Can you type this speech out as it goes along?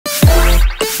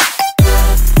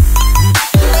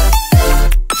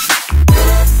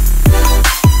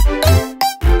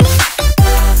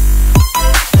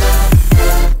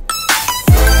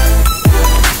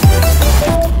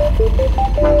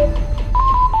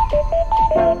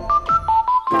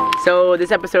So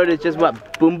this episode is just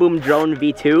what? Boom Boom Drone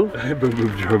V2? Boom Boom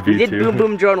Drone V2. We did Boom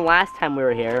Boom Drone last time we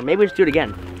were here. Maybe we should do it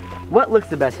again. What looks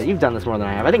the best? You've done this more than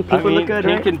I have. I think pink would look good,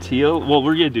 pink and teal. Well,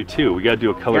 we're gonna do two. We gotta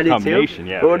do a color combination.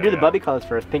 Yeah. We'll do the Bubby colors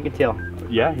first, pink and teal.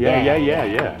 Yeah.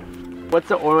 What's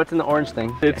in the orange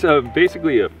thing? It's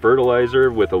basically a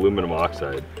fertilizer with aluminum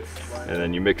oxide. And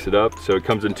then you mix it up. So it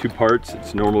comes in two parts.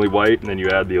 It's normally white, and then you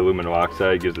add the aluminum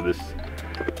oxide, gives it this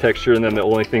texture, and then the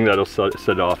only thing that'll set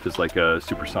it off is like a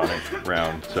supersonic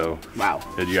round. So wow,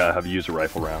 you gotta have use a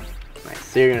rifle round. Nice.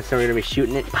 So you're gonna be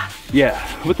shooting it? Yeah,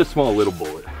 with a small little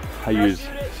bullet. I use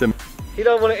some. He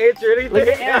don't want to answer anything. Look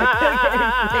at you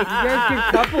guys can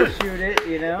couple shoot it,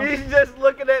 you know. He's just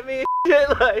looking at me and shit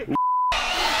like.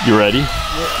 You ready?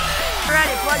 Yeah.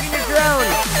 Ready, plug in your drone.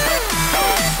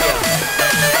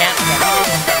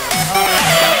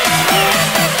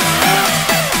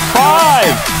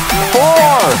 5, 4,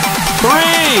 3,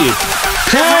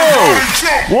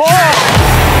 2, 1.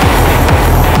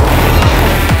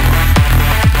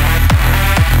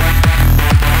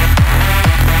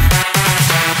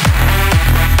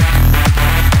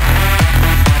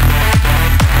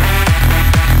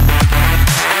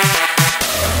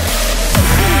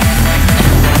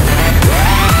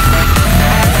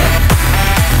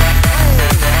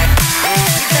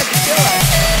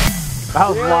 That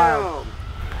was wild.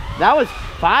 That was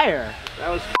fire. That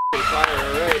was fire,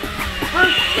 alright.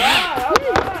 First shot,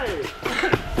 alright.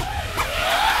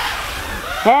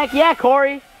 Heck yeah,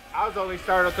 Corey. I was only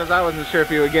startled because I wasn't sure if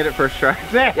you would get it first try.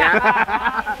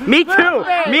 Me too.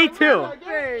 Me too.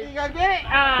 You gonna get it?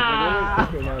 I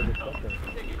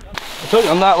told you,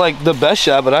 I'm not like the best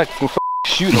shot, but I can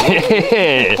shoot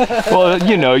it. Well,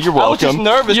 you know, you're welcome. I was just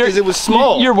nervous because it was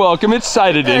small. You're welcome. It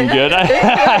sighted in good. For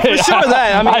sure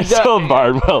that. I mean, I still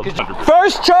barred well.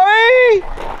 First try!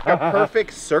 A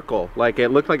perfect circle. Like it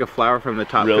looked like a flower from the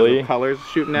top. Really? The colors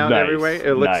shooting out Nice, everywhere.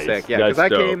 It looked nice. sick. Yeah, because I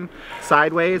came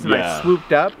sideways and I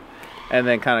swooped up and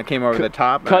then kind of came over the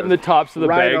top. Cutting the tops of the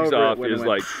right bags over off it is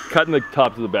like, cutting the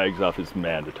tops of the bags off is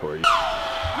mandatory.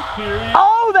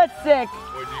 Oh, that's sick.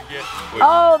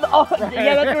 Oh,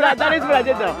 yeah, that is what I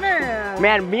did though.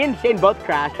 Man, me and Shane both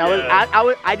crashed.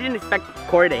 I didn't expect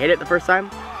Corey to hit it the first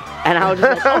time, and I was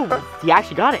just like, oh, he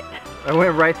actually got it. I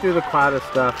went right through the cloud of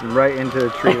stuff and right into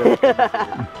the tree.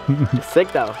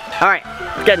 Sick though. All right,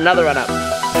 let's get another run up.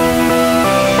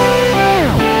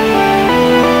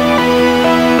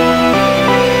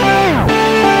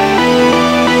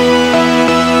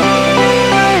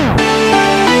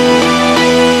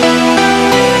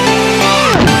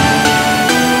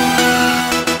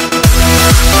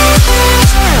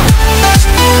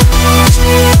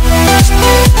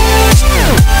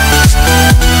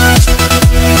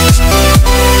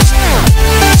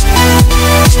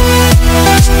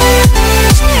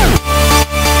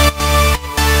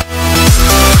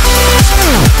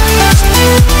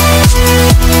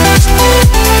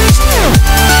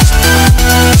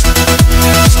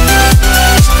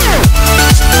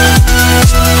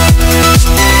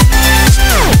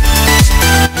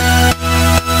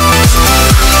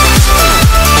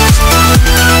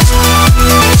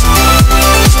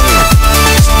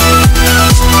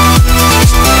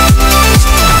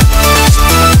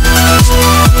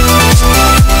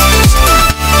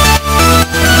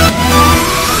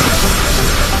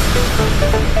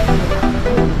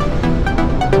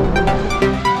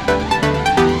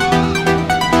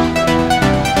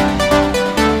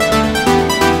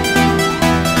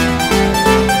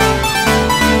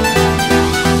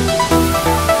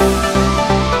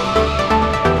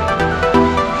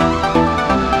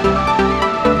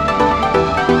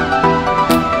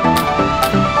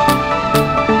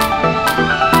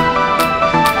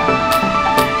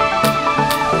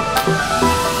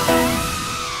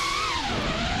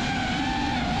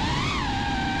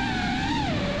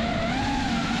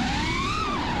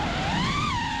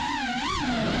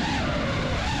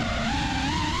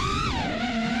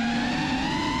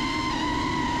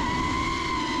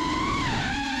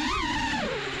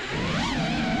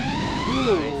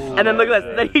 And then look at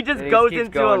this, then he just goes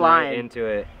into a line. Right into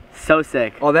it. So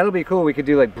sick. Oh, that'll be cool. We could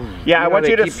do like. Yeah, I want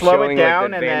you to slow it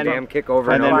down like and then kick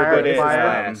over and then over. we'll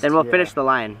go Then we'll finish the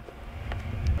line.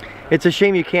 It's a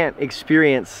shame you can't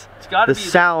experience the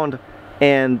sound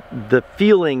and the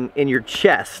feeling in your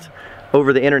chest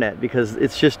over the internet, because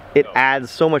it's just, it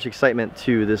adds so much excitement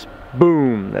to this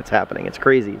boom that's happening. It's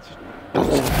crazy. It's just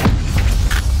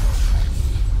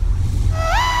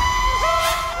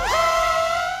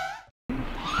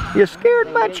You scared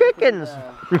my chickens.